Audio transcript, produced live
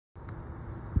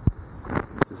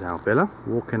This is our villa,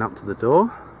 walking up to the door.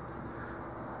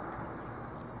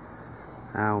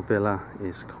 Our villa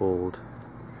is called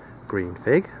Green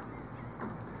Fig.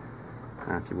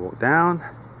 And if you walk down,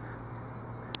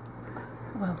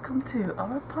 welcome to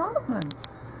our apartment.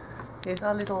 Here's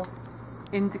our little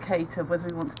indicator whether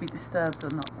we want to be disturbed or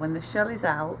not. When the shell is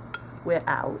out, we're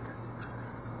out.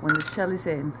 When the shell is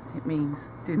in, it means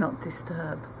do not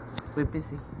disturb. We're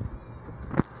busy.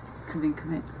 Come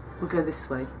in. We'll go this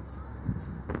way.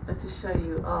 Let us show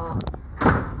you our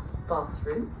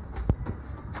bathroom.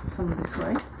 Come this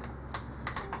way.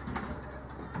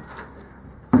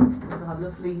 With our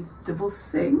lovely double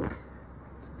sink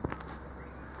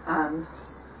and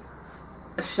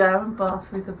a shower and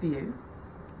bath with a view.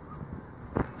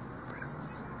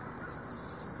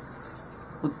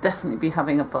 We'll definitely be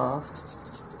having a bath.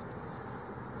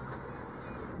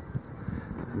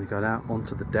 And we got out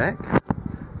onto the deck.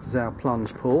 This is our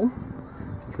plunge pool,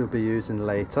 which we'll be using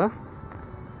later.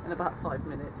 In about 5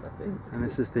 minutes, I think. And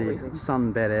this is the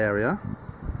sunbed area.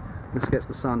 This gets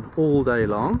the sun all day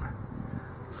long.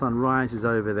 The sun rises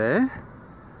over there,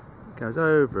 goes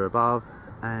over above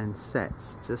and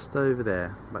sets just over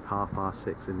there, about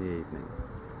 6:30 in the evening.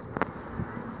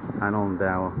 And on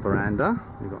our veranda,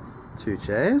 we've got 2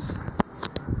 chairs,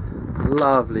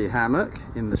 lovely hammock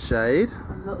in the shade,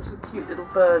 and lots of cute little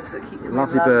birds that keep coming.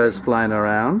 Lovely birds flying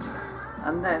around,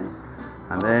 and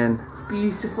then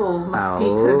beautiful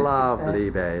mosquito our lovely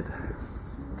bed,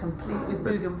 complete with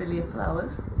bougainvillea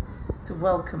flowers to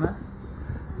welcome us,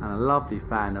 and a lovely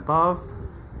fan above.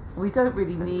 We don't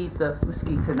really need the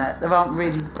mosquito net. There aren't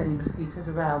really any mosquitoes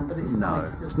around, but it's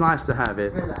nice. It's nice to have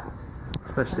it. Relax.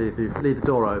 Especially if you leave the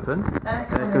door open.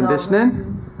 Air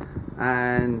Conditioning.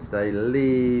 And they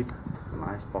leave a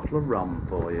nice bottle of rum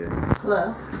for you.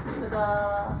 Plus,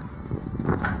 ta-da!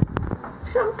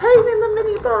 Champagne in the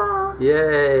minibar.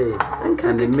 Yay!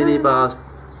 And the minibar's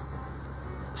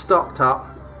stocked up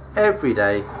every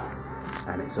day,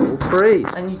 and it's all free.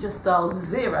 And you just dial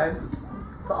 0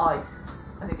 for ice,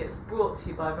 and it gets brought to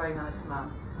you by a very nice man.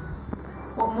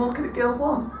 What more could a girl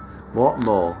want? What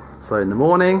more? So in the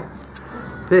morning,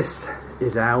 this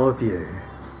is our view.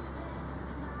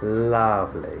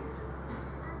 Lovely.